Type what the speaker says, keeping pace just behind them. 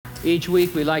Each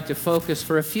week we like to focus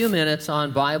for a few minutes on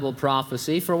Bible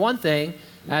prophecy. For one thing,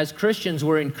 as Christians,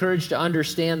 we're encouraged to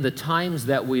understand the times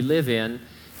that we live in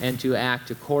and to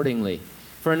act accordingly.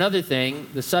 For another thing,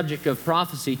 the subject of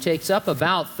prophecy takes up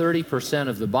about 30%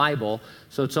 of the Bible,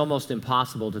 so it's almost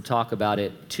impossible to talk about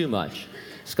it too much.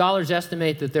 Scholars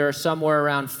estimate that there are somewhere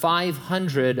around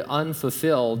 500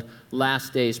 unfulfilled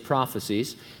last days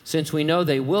prophecies. Since we know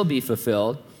they will be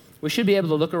fulfilled, we should be able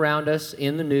to look around us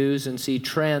in the news and see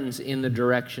trends in the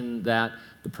direction that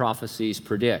the prophecies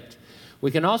predict. We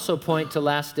can also point to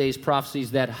last days prophecies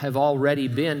that have already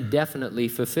been definitely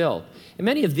fulfilled. And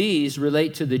many of these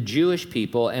relate to the Jewish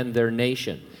people and their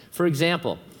nation. For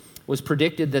example, it was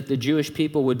predicted that the Jewish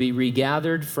people would be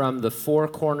regathered from the four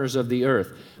corners of the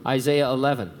earth. Isaiah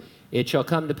 11, "It shall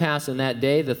come to pass in that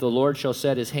day that the Lord shall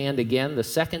set his hand again the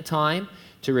second time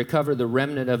to recover the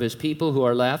remnant of his people who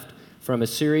are left from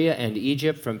Assyria and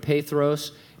Egypt, from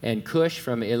Pathros and Cush,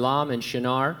 from Elam and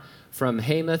Shinar, from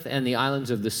Hamath and the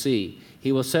islands of the sea.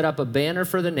 He will set up a banner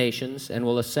for the nations and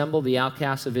will assemble the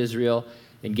outcasts of Israel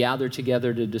and gather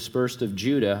together the dispersed of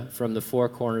Judah from the four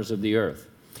corners of the earth."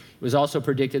 It was also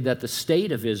predicted that the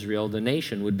state of Israel, the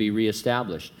nation, would be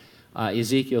reestablished.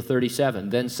 Ezekiel 37,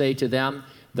 "Then say to them,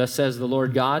 thus says the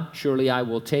Lord God, surely I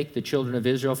will take the children of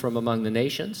Israel from among the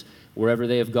nations, wherever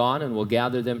they have gone, and will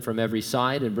gather them from every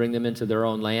side and bring them into their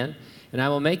own land. And I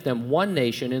will make them one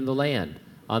nation in the land,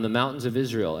 on the mountains of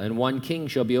Israel, and one king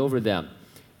shall be over them.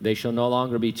 They shall no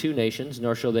longer be two nations,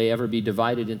 nor shall they ever be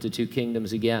divided into two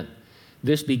kingdoms again."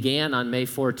 This began on May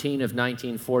 14 of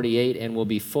 1948 and will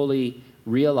be fully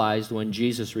realized when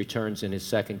Jesus returns in his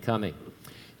second coming.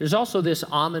 There's also this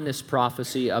ominous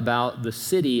prophecy about the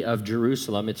city of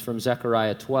Jerusalem. It's from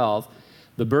Zechariah 12.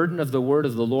 "The burden of the word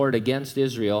of the Lord against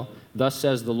Israel, thus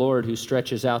says the Lord, who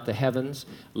stretches out the heavens,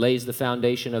 lays the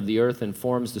foundation of the earth, and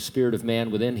forms the spirit of man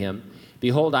within him.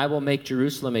 Behold, I will make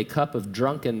Jerusalem a cup of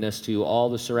drunkenness to all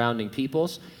the surrounding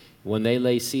peoples, when they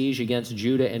lay siege against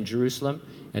Judah and Jerusalem.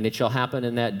 And it shall happen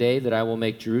in that day that I will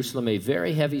make Jerusalem a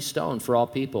very heavy stone for all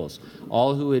peoples.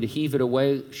 All who would heave it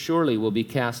away surely will be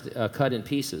cut in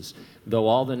pieces, though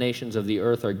all the nations of the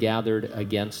earth are gathered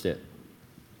against it."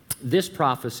 This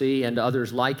prophecy and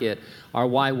others like it are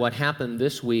why what happened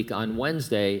this week on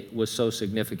Wednesday was so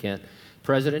significant.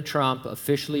 President Trump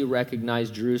officially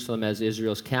recognized Jerusalem as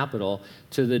Israel's capital,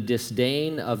 to the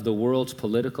disdain of the world's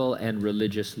political and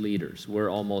religious leaders. We're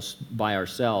almost by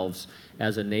ourselves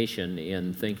as a nation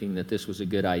in thinking that this was a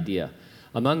good idea.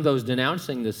 Among those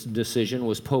denouncing this decision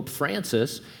was Pope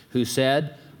Francis, who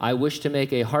said, "I wish to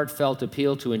make a heartfelt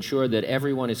appeal to ensure that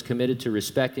everyone is committed to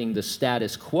respecting the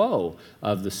status quo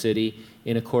of the city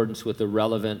in accordance with the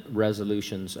relevant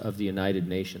resolutions of the United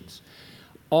Nations."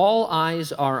 All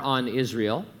eyes are on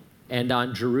Israel and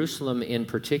on Jerusalem in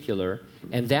particular,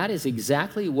 and that is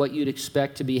exactly what you'd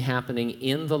expect to be happening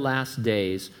in the last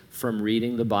days from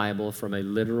reading the Bible from a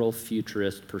literal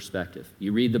futurist perspective.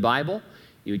 You read the Bible,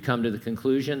 you would come to the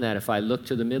conclusion that if I look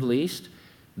to the Middle East,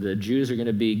 the Jews are going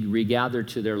to be regathered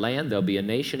to their land, there'll be a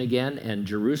nation again, and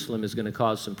Jerusalem is going to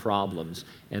cause some problems,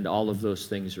 and all of those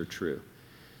things are true.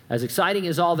 As exciting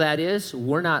as all that is,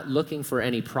 we're not looking for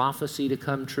any prophecy to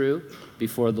come true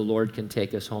before the Lord can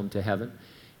take us home to heaven.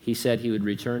 He said he would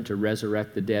return to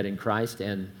resurrect the dead in Christ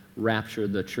and rapture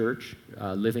the church,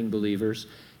 living believers,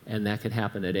 and that could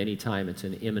happen at any time. It's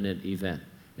an imminent event.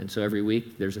 And so every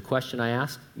week there's a question I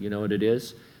ask. You know what it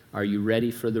is? Are you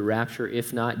ready for the rapture?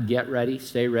 If not, get ready,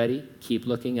 stay ready, keep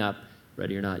looking up.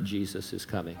 Ready or not, Jesus is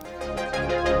coming.